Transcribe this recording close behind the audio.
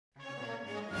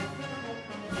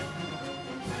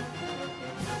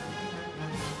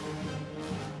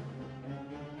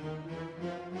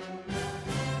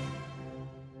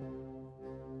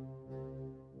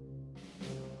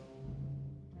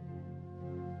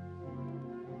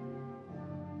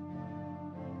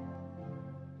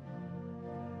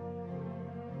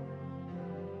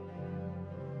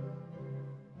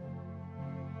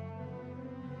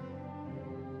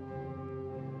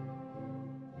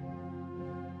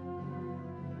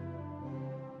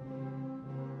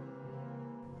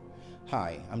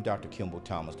Hi, I'm Dr. Kimball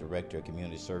Thomas, Director of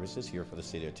Community Services here for the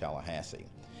City of Tallahassee.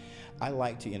 I'd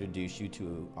like to introduce you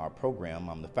to our program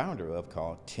I'm the founder of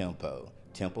called TEMPO.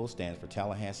 TEMPO stands for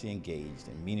Tallahassee Engaged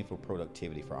and Meaningful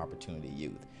Productivity for Opportunity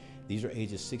Youth. These are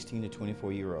ages 16 to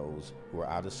 24-year-olds who are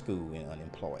out of school and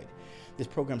unemployed. This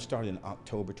program started in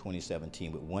October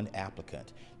 2017 with one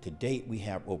applicant. To date, we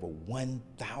have over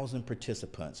 1,000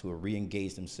 participants who have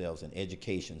re-engaged themselves in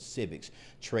education, civics,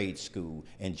 trade school,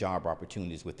 and job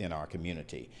opportunities within our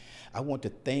community. I want to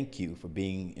thank you for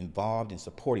being involved and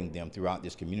supporting them throughout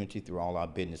this community, through all our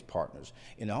business partners.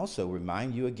 And also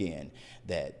remind you again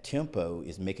that TEMPO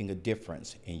is making a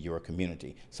difference in your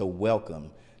community. So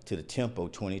welcome to the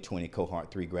TEMPO 2020 Cohort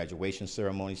 3 graduation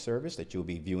ceremony service that you'll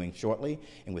be viewing shortly.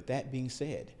 And with that being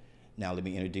said, now let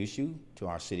me introduce you to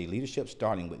our city leadership,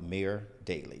 starting with Mayor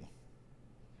Daly.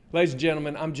 Ladies and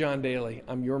gentlemen, I'm John Daly.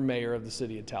 I'm your mayor of the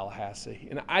City of Tallahassee.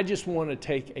 And I just want to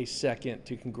take a second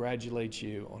to congratulate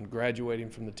you on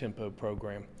graduating from the TEMPO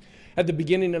program. At the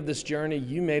beginning of this journey,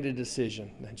 you made a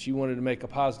decision that you wanted to make a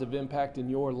positive impact in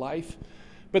your life.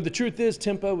 But the truth is,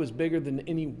 TEMPO is bigger than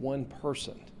any one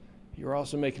person. You're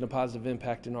also making a positive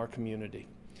impact in our community.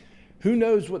 Who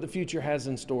knows what the future has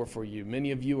in store for you?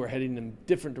 Many of you are heading in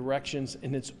different directions,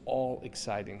 and it's all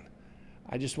exciting.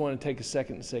 I just want to take a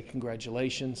second and say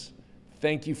congratulations.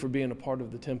 Thank you for being a part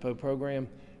of the TEMPO program.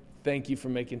 Thank you for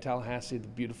making Tallahassee the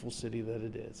beautiful city that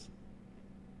it is.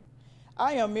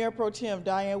 I am Mayor Pro Tem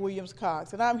Diane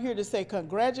Williams-Cox, and I'm here to say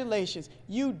congratulations.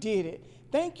 You did it.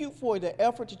 Thank you for the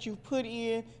effort that you put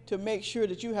in to make sure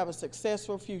that you have a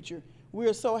successful future. We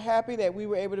are so happy that we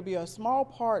were able to be a small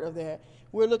part of that.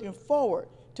 We're looking forward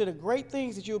to the great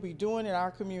things that you'll be doing in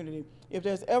our community. If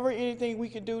there's ever anything we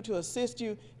can do to assist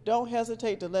you, don't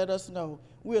hesitate to let us know.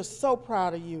 We're so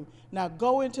proud of you. Now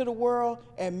go into the world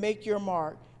and make your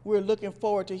mark. We're looking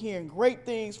forward to hearing great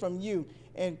things from you.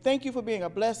 And thank you for being a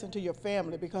blessing to your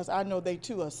family, because I know they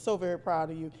too are so very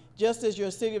proud of you, just as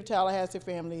your City of Tallahassee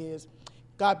family is.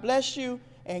 God bless you,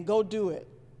 and go do it.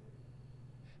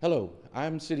 Hello,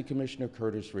 I'm City Commissioner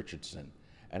Curtis Richardson,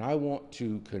 and I want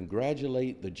to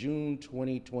congratulate the June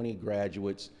 2020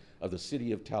 graduates of the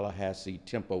City of Tallahassee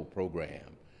TEMPO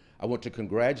program. I want to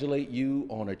congratulate you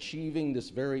on achieving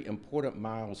this very important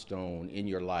milestone in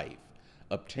your life,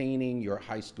 obtaining your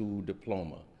high school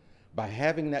diploma. By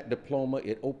having that diploma,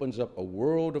 it opens up a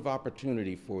world of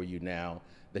opportunity for you now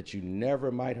that you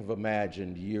never might have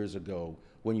imagined years ago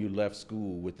when you left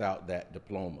school without that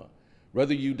diploma.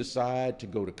 Whether you decide to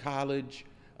go to college,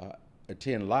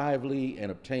 attend Lively and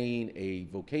obtain a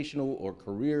vocational or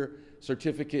career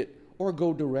certificate, or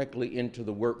go directly into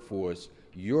the workforce,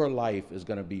 your life is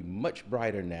going to be much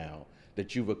brighter now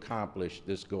that you've accomplished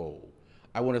this goal.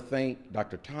 I want to thank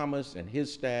Dr. Thomas and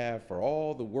his staff for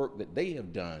all the work that they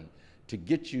have done to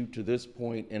get you to this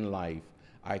point in life.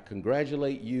 I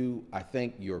congratulate you. I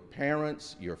thank your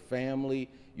parents, your family,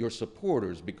 your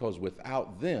supporters, because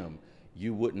without them,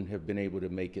 you wouldn't have been able to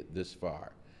make it this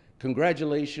far.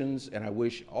 Congratulations, and I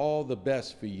wish all the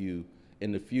best for you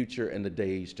in the future and the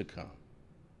days to come.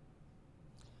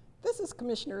 This is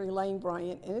Commissioner Elaine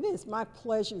Bryant, and it is my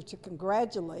pleasure to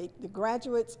congratulate the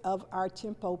graduates of our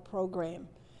TEMPO program.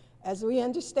 As we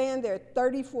understand, there are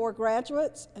 34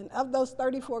 graduates, and of those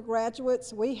 34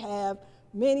 graduates, we have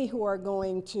many who are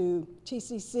going to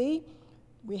TCC.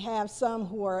 We have some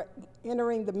who are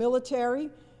entering the military,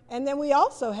 and then we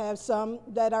also have some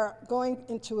that are going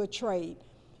into a trade.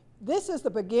 This is the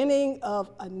beginning of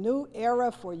a new era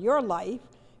for your life,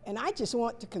 and I just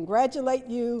want to congratulate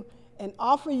you and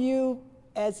offer you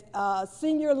as a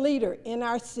senior leader in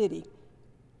our city.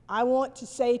 I want to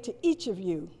say to each of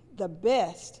you, the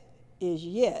best is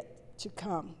yet to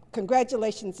come.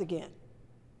 Congratulations again.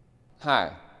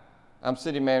 Hi, I'm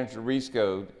City Manager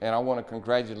Rescode, and I want to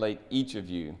congratulate each of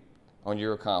you on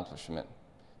your accomplishment.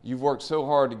 You've worked so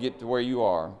hard to get to where you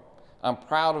are. I'm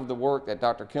proud of the work that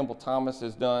Dr. Kimball Thomas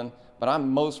has done, but I'm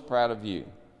most proud of you.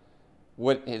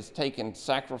 What has taken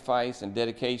sacrifice and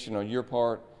dedication on your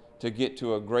part to get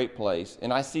to a great place,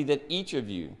 and I see that each of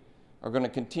you are going to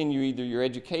continue either your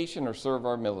education or serve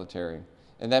our military,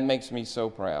 and that makes me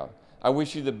so proud. I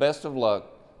wish you the best of luck,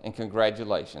 and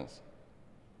congratulations.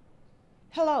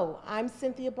 Hello, I'm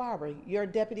Cynthia Barber, your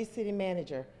Deputy City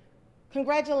Manager.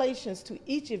 Congratulations to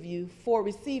each of you for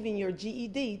receiving your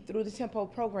GED through the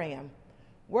TEMPO program.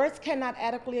 Words cannot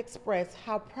adequately express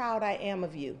how proud I am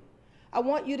of you. I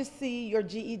want you to see your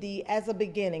GED as a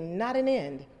beginning, not an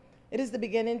end. It is the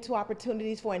beginning to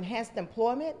opportunities for enhanced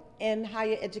employment and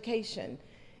higher education.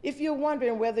 If you're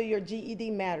wondering whether your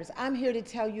GED matters, I'm here to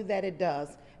tell you that it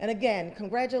does. And again,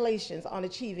 congratulations on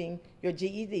achieving your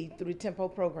GED through the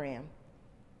TEMPO program.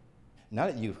 Now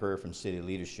that you've heard from city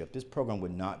leadership, this program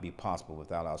would not be possible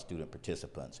without our student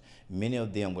participants. Many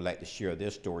of them would like to share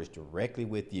their stories directly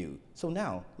with you. So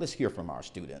now, let's hear from our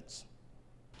students.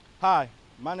 Hi,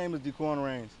 my name is Dequan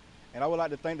Rains, and I would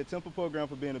like to thank the Temple program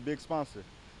for being a big sponsor,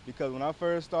 because when I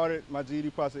first started my GED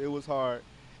process, it was hard,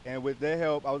 and with their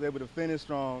help, I was able to finish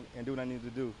strong and do what I needed to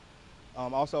do.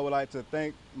 Also, I would like to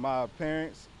thank my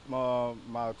parents,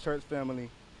 my church family,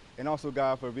 and also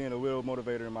God for being a real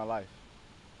motivator in my life.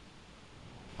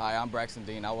 Hi, I'm Braxton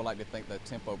Dean. I would like to thank the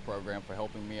Tempo program for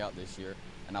helping me out this year,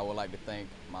 and I would like to thank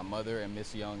my mother and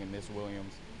Miss Young and Miss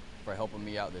Williams for helping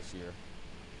me out this year.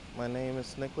 My name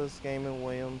is Nicholas Gaiman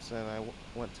Williams, and I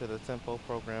went to the Tempo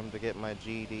program to get my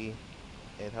GED.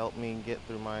 It helped me get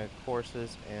through my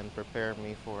courses and prepare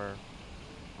me for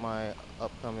my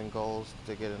upcoming goals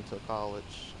to get into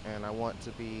college. And I want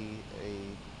to be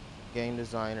a game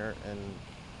designer, and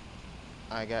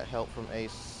I got help from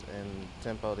ACE and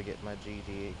Tempo to get my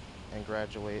GED and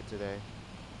graduate today.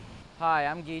 Hi,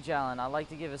 I'm Gage Allen. I'd like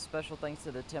to give a special thanks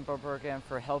to the Tempo program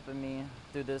for helping me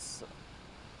through this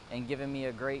and giving me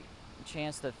a great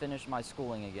chance to finish my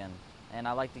schooling again. And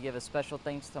I'd like to give a special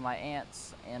thanks to my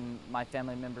aunts and my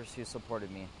family members who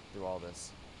supported me through all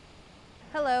this.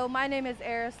 Hello, my name is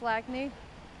Eris Lackney,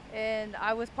 and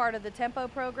I was part of the Tempo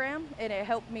program, and it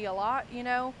helped me a lot. You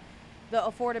know, the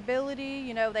affordability,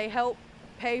 you know, they help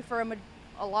pay for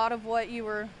a lot of what you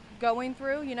were going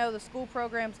through. You know, the school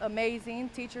program's amazing,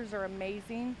 teachers are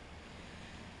amazing,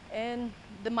 and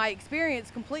my experience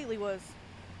completely was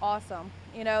awesome.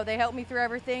 You know, they helped me through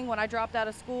everything. When I dropped out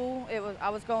of school, I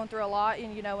was going through a lot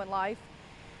in life.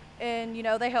 And, you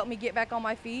know, they helped me get back on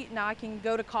my feet. Now I can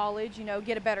go to college, you know,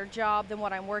 get a better job than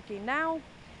what I'm working now.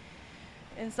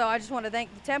 And so I just want to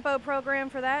thank the Tempo program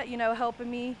for that, you know,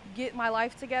 helping me get my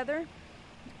life together.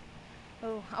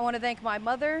 Oh, I want to thank my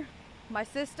mother, my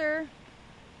sister,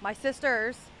 my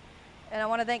sisters, and I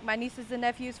want to thank my nieces and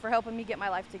nephews for helping me get my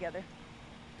life together.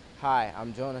 Hi,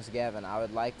 I'm Jonas Gavin. I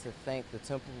would like to thank the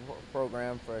Temple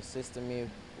program for assisting me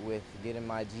with getting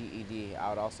my GED. I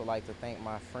would also like to thank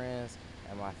my friends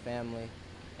and my family,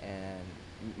 and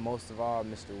most of all,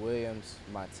 Mr. Williams,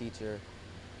 my teacher,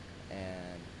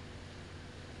 and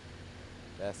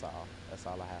that's all. That's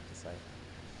all I have to say.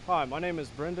 Hi, my name is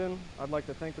Brendan. I'd like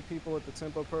to thank the people at the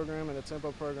Tempo program and the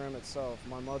Tempo program itself,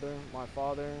 my mother, my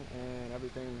father, and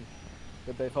everything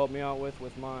that they've helped me out with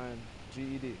my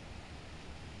GED.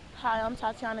 Hi, I'm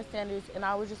Tatiana Sanders, and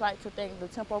I would just like to thank the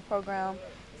Tempo program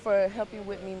for helping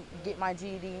with me get my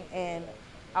GED, and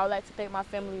I would like to thank my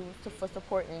family for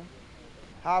supporting.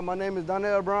 Hi, my name is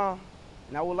Donnell Brown,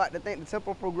 and I would like to thank the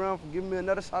Tempo program for giving me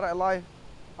another shot at life.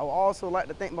 I would also like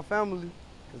to thank my family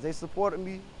because they supported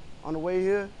me on the way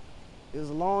here. It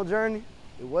was a long journey.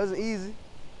 It wasn't easy.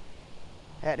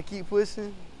 Had to keep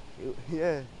pushing.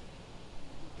 Yeah.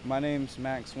 My name's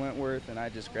Max Wentworth, and I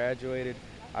just graduated.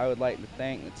 I would like to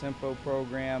thank the Tempo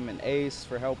program and ACE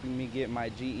for helping me get my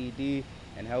GED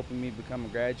and helping me become a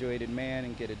graduated man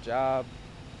and get a job.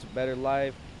 It's a better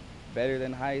life, better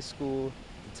than high school.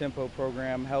 The Tempo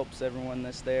program helps everyone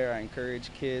that's there. I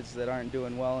encourage kids that aren't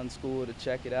doing well in school to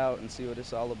check it out and see what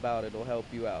it's all about. It'll help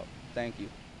you out. Thank you.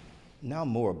 Now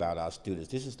more about our students.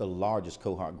 This is the largest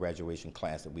cohort graduation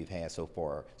class that we've had so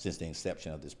far since the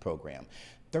inception of this program.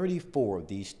 34 of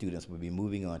these students will be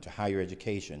moving on to higher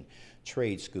education,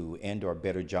 trade school, and/or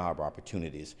better job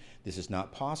opportunities. This is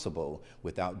not possible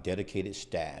without dedicated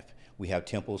staff. We have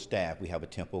Tempo staff, we have a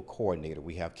Tempo coordinator,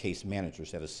 we have case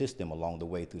managers that assist them along the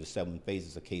way through the 7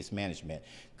 phases of case management,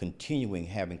 continuing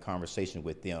having conversations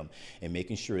with them and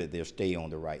making sure that they'll stay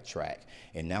on the right track.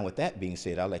 And now with that being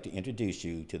said, I'd like to introduce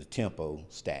you to the Tempo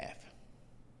staff.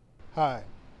 Hi.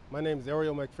 My name is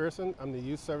Ariel McPherson. I'm the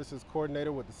Youth Services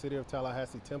Coordinator with the City of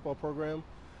Tallahassee Tempo program.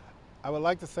 I would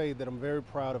like to say that I'm very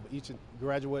proud of each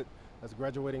graduate that's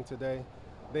graduating today.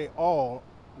 They all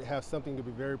have something to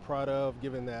be very proud of,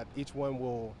 given that each one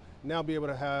will now be able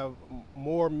to have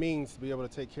more means to be able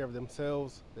to take care of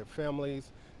themselves, their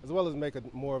families, as well as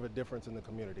make more of a difference in the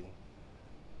community.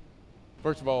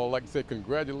 First of all, I'd like to say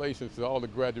congratulations to all the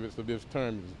graduates of this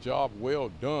term. It was a job well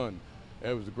done.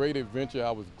 It was a great adventure.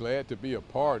 I was glad to be a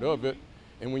part of it.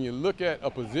 And when you look at a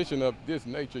position of this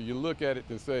nature, you look at it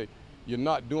and say, you're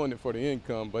not doing it for the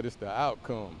income, but it's the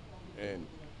outcome. And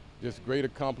just great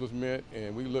accomplishment,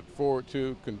 and we look forward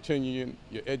to continuing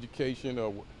your education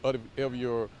or whatever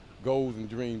your goals and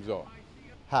dreams are.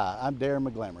 Hi, I'm Darren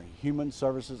McGlamory, Human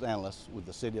Services Analyst with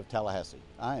the City of Tallahassee.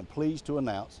 I am pleased to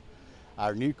announce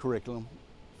our new curriculum,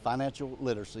 Financial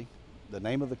Literacy. The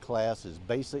name of the class is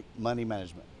Basic Money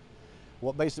Management.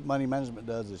 What Basic Money Management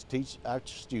does is teach our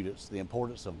students the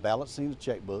importance of balancing the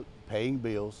checkbook, paying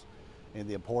bills, and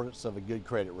the importance of a good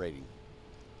credit rating.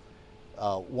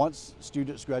 Once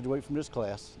students graduate from this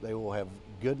class, they will have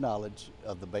good knowledge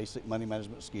of the basic money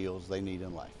management skills they need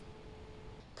in life.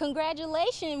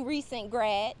 Congratulations, recent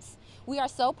grads. We are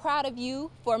so proud of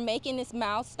you for making this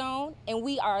milestone, and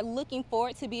we are looking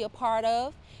forward to be a part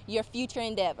of your future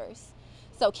endeavors.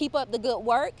 So keep up the good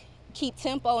work, keep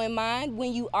tempo in mind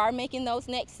when you are making those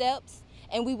next steps,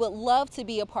 and we would love to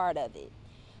be a part of it.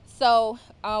 So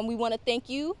we want to thank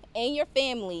you and your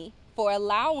family for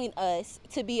allowing us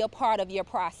to be a part of your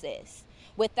process.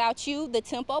 Without you, the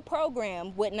Tempo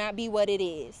program would not be what it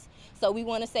is. So we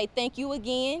want to say thank you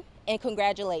again and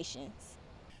congratulations.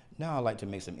 Now I'd like to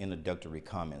make some introductory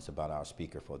comments about our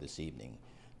speaker for this evening.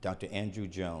 Dr. Andrew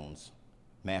Jones,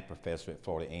 math professor at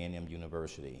Florida A&M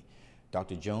University.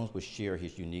 Dr. Jones will share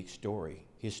his unique story.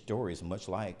 His story is much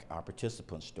like our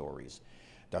participants' stories.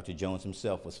 Dr. Jones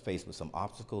himself was faced with some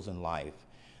obstacles in life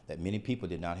that many people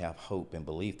did not have hope and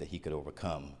belief that he could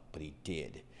overcome, but he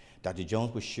did. Dr.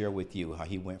 Jones will share with you how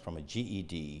he went from a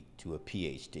GED to a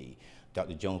PhD.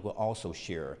 Dr. Jones will also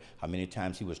share how many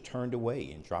times he was turned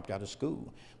away and dropped out of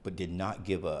school, but did not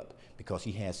give up because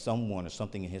he had someone or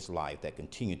something in his life that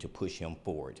continued to push him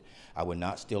forward. I will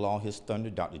not steal all his thunder.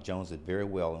 Dr. Jones did very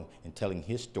well in telling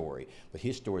his story, but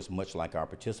his story is much like our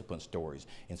participant stories.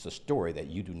 It's a story that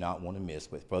you do not want to miss.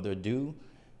 With further ado,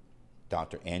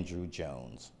 Dr. Andrew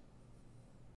Jones.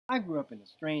 I grew up in a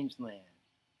strange land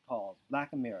called Black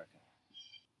America.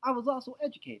 I was also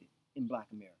educated in Black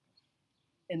America.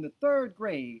 In the 3rd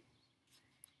grade,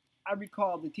 I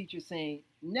recall the teacher saying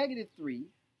 -3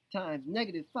 times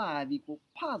 -5 equal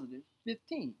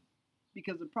 +15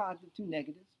 because the product of 2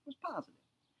 negatives was positive.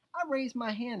 I raised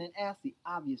my hand and asked the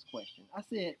obvious question. I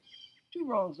said, 2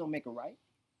 wrongs don't make a right.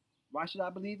 Why should I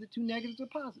believe that 2 negatives are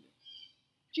positive?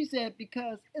 She said,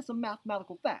 because it's a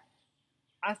mathematical fact.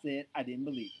 I said I didn't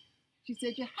believe it. She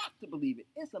said, you have to believe it.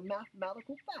 It's a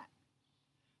mathematical fact.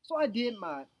 So I did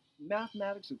my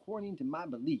mathematics according to my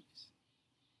beliefs.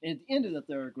 And at the end of the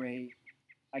 3rd grade,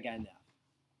 I got an F.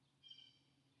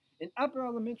 In upper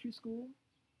elementary school,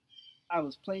 I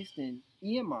was placed in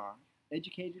EMR,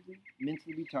 educatively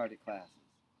mentally retarded classes.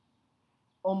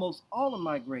 Almost all of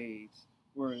my grades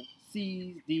were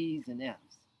C's, D's, and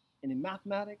F's. And in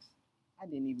mathematics, I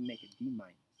didn't even make a D-.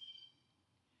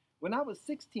 When I was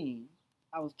 16,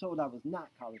 I was told I was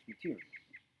not college material,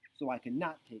 so I could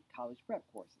not take college prep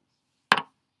courses.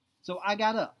 So I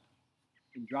got up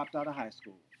and dropped out of high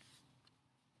school.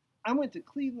 I went to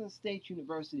Cleveland State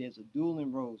University as a dual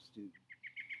enrolled student.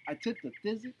 I took the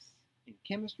physics and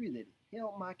chemistry that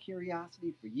held my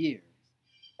curiosity for years.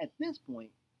 At this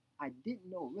point, I didn't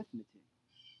know arithmetic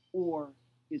or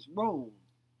its role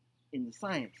in the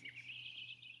sciences.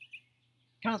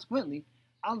 Consequently,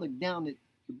 I looked down at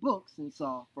the books and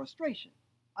saw frustration.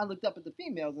 I looked up at the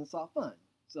females and saw fun.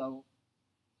 So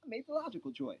I made the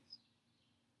logical choice.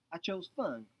 I chose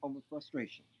fun over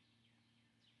frustration.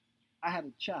 I had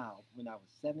a child when I was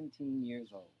 17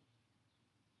 years old.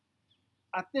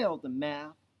 I failed the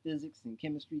math, physics, and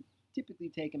chemistry typically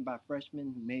taken by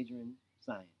freshmen who major in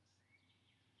science.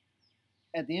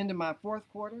 At the end of my 4th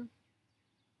quarter,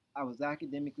 I was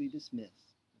academically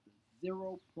dismissed with a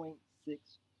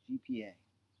 0.6 GPA.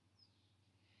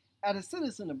 As a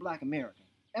citizen of Black America,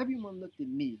 everyone looked at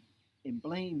me and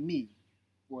blamed me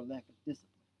for a lack of discipline.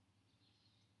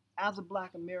 As a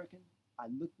Black American, I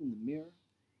looked in the mirror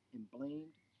and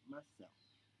blamed myself.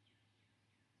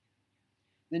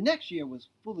 The next year was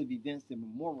full of events that were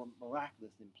more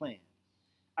miraculous than planned.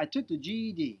 I took the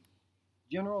GED,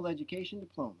 General Education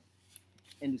Diploma,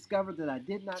 and discovered that I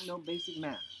did not know basic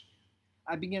math.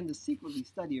 I began to secretly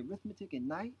study arithmetic at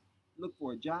night, look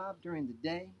for a job during the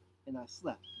day, and I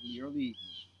slept in the early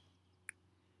evening.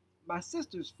 My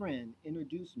sister's friend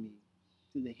introduced me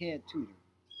to the head tutor,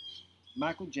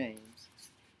 Michael James,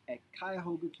 at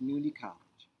Cuyahoga Community College.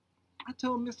 I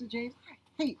told Mr. James I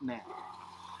hate math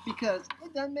because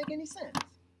it doesn't make any sense.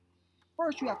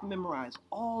 First, you have to memorize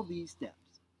all these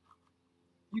steps.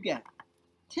 You got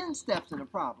 10 steps in a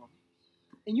problem,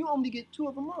 and you only get 2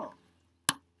 of them wrong.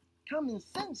 Common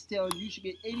sense tells you should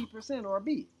get 80% or a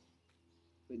B.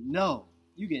 But no,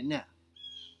 you get an F.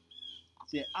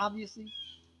 Said, obviously,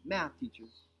 math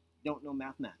teachers don't know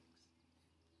mathematics.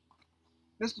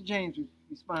 Mr. James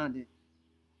responded,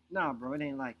 nah, bro, it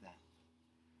ain't like that.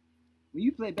 When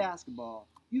you play basketball,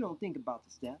 you don't think about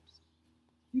the steps.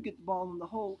 You get the ball in the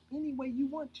hole any way you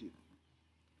want to.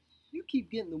 You keep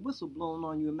getting the whistle blown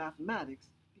on you in mathematics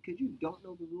because you don't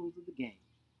know the rules of the game.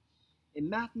 In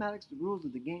mathematics, the rules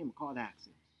of the game are called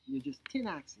axioms. They're just 10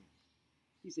 axioms.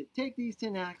 He said, take these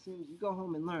 10 axioms, you go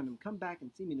home and learn them. Come back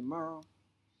and see me tomorrow,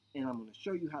 and I'm going to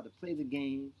show you how to play the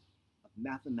game of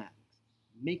mathematics,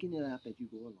 making it up as you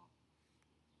go along.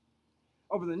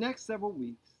 Over the next several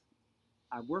weeks,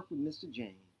 I worked with Mr.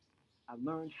 James. I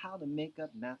learned how to make up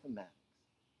mathematics.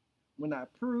 When I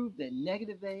proved that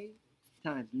negative A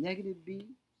times negative B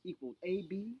equaled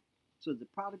AB, so the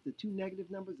product of two negative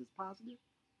numbers is positive,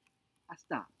 I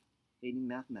stopped hating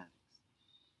mathematics.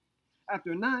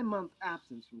 After a 9-month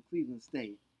absence from Cleveland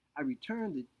State, I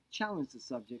returned to challenge the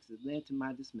subjects that led to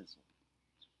my dismissal.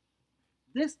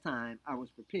 This time, I was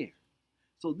prepared.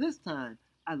 So this time,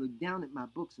 I looked down at my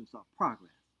books and saw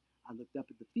progress. I looked up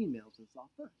at the females and saw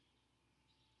fun.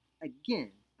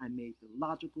 Again, I made the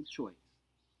logical choice.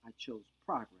 I chose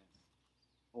progress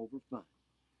over fun.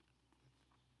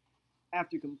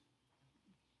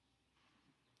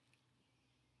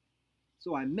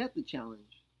 So I met the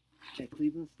challenge at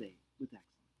Cleveland State with excellence.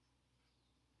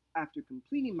 After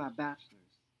completing my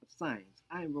bachelor's of science,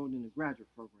 I enrolled in a graduate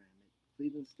program at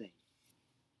Cleveland State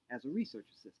as a research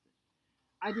assistant.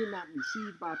 I did not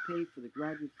receive my pay for the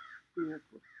graduate school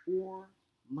for 4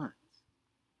 months.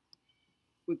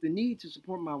 With the need to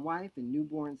support my wife and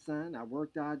newborn son, I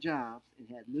worked odd jobs and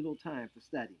had little time for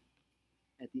study.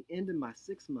 At the end of my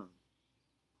 6th month,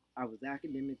 I was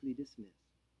academically dismissed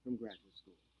from graduate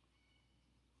school.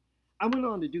 I went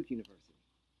on to Duke University.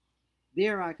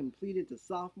 There I completed the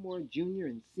sophomore, junior,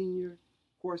 and senior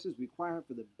courses required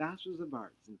for the Bachelor's of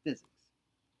Arts in Physics.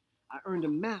 I earned a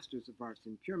Master's of Arts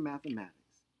in Pure Mathematics.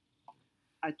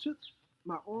 I took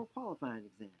my oral qualifying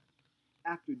exam.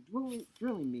 After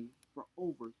drilling me for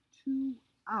over 2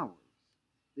 hours,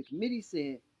 the committee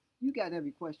said, "You got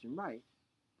every question right,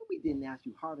 but we didn't ask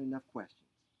you hard enough questions.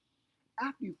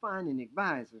 After you find an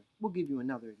advisor, we'll give you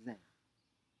another exam."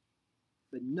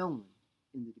 But no one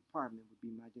in the department would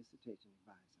be my dissertation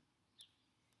advisor.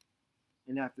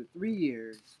 And after 3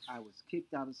 years, I was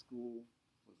kicked out of school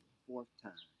for the 4th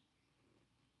time.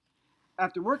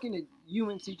 After working at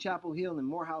UNC Chapel Hill and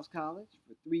Morehouse College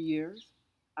for 3 years,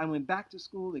 I went back to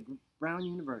school at Brown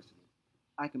University.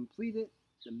 I completed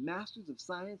the Master's of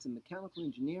Science in Mechanical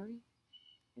Engineering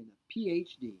and a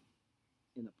PhD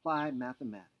in Applied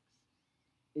Mathematics.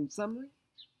 In summary,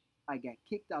 I got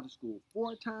kicked out of school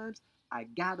 4 times, I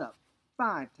got up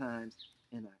 5 times,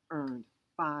 and I earned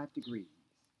 5 degrees.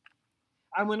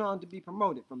 I went on to be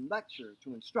promoted from lecturer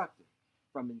to instructor,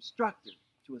 from instructor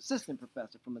to assistant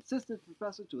professor, from assistant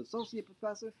professor to associate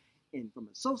professor, and from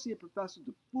associate professor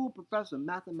to full professor of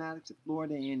mathematics at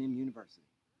Florida A&M University.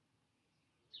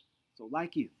 So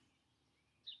like you,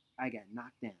 I got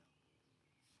knocked down.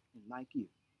 And like you,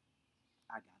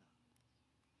 I got up.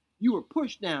 You were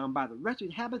pushed down by the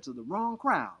wretched habits of the wrong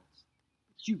crowds,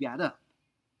 but you got up.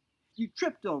 You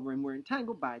tripped over and were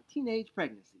entangled by a teenage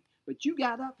pregnancy, but you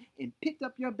got up and picked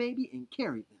up your baby and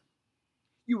carried them.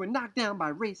 You were knocked down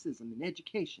by racism in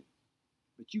education,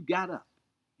 but you got up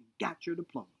and got your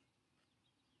diploma.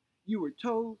 You were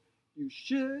told you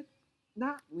should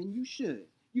not when you should.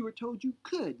 You were told you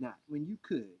could not when you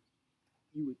could.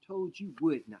 You were told you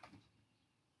would not,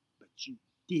 but you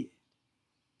did.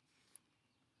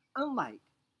 Unlike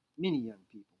many young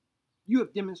people, you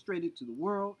have demonstrated to the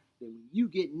world that when you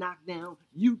get knocked down,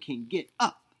 you can get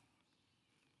up.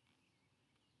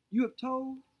 You have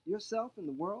told yourself and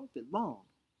the world that long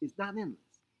is not endless,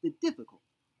 that difficult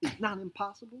is not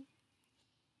impossible,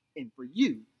 and for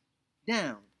you,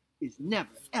 down is never,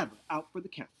 ever out for the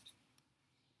count.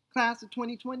 Class of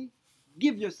 2020,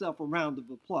 give yourself a round of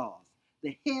applause.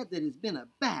 The head that has been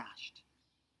abashed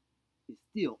is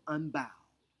still unbowed.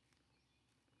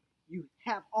 You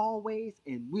have always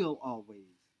and will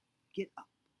always get up.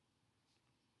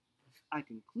 I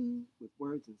conclude with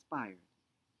words inspired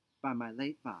by my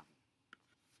late father.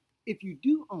 If you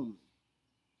do only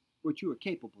what you are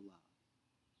capable of,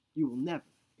 you will never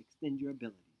extend your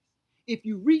abilities. If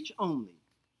you reach only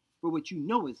for what you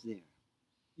know is there,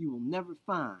 you will never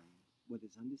find what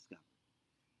is undiscovered.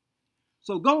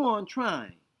 So go on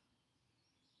trying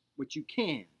what you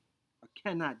can or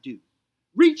cannot do,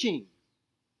 reaching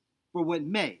for what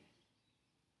may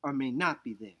or may not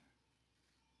be there.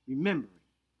 Remembering,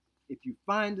 if you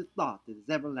find a thought that is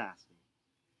everlasting,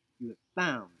 you have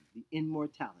found the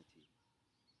immortality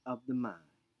of the mind.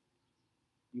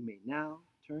 You may now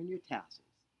turn your tassels,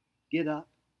 get up,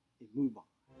 and move on.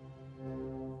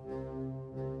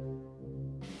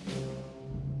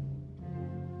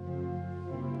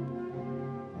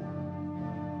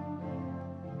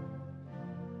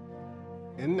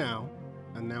 And now,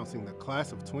 announcing the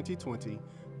Class of 2020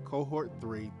 Cohort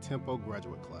 3 Tempo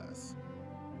Graduate Class.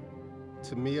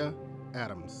 Tamia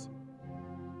Adams,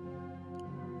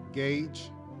 Gage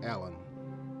Allen,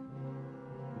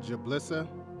 Jablissa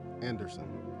Anderson,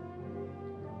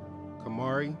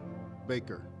 Kamari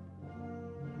Baker,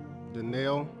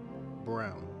 Danelle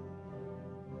Brown,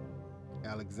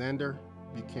 Alexander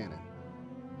Buchanan,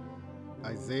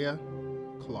 Isaiah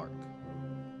Clark,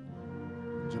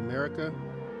 Jamerica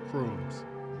Crooms,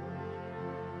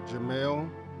 Jamel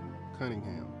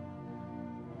Cunningham,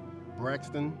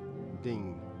 Braxton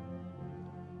Dean,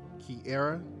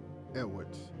 Kiera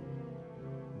Edwards,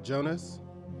 Jonas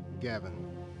Gavin,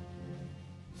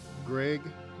 Greg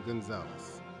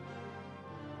Gonzalez,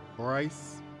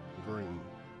 Bryce Green,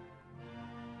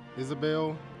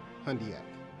 Isabel Hundiak,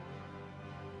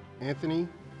 Anthony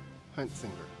Huntsinger,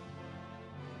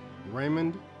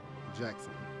 Raymond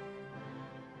Jackson,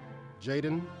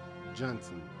 Jaden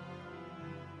Johnson,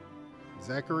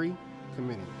 Zachary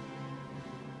Kamini,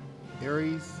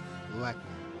 Aries Lackman,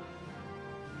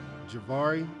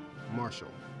 Javari Marshall,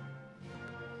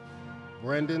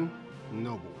 Brandon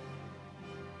Noble,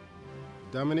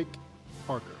 Dominic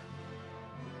Parker,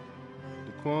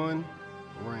 Daquan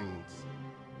Rains,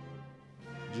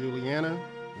 Juliana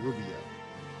Rubio,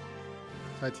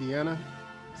 Tatiana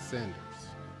Sanders,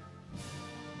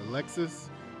 Alexis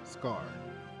Scar,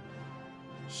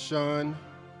 Sean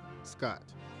Scott,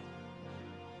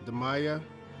 Demaya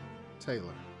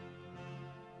Taylor,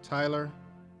 Tyler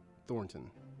Thornton,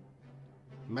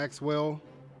 Maxwell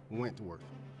Wentworth,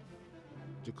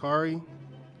 Jakari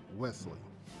Wesley,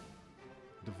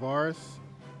 DeVaris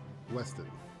Weston,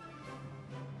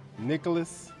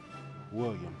 Nicholas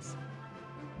Williams.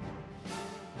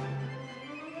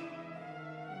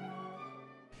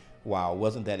 Wow,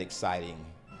 wasn't that exciting?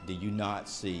 Did you not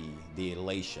see the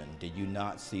elation? Did you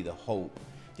not see the hope?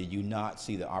 Did you not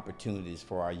see the opportunities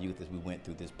for our youth as we went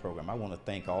through this program? I want to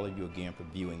thank all of you again for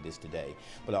viewing this today,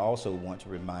 but I also want to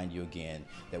remind you again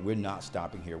that we're not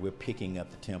stopping here. We're picking up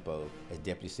the tempo, as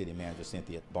Deputy City Manager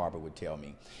Cynthia Barber would tell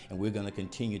me, and we're going to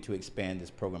continue to expand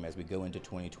this program as we go into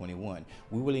 2021.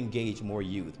 We will engage more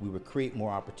youth. We will create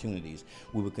more opportunities.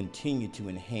 We will continue to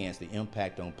enhance the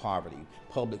impact on poverty,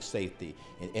 public safety,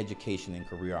 and education and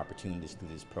career opportunities through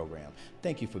this program.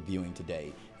 Thank you for viewing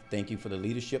today. Thank you for the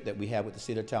leadership that we have with the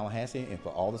City of Tallahassee and for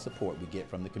all the support we get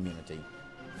from the community.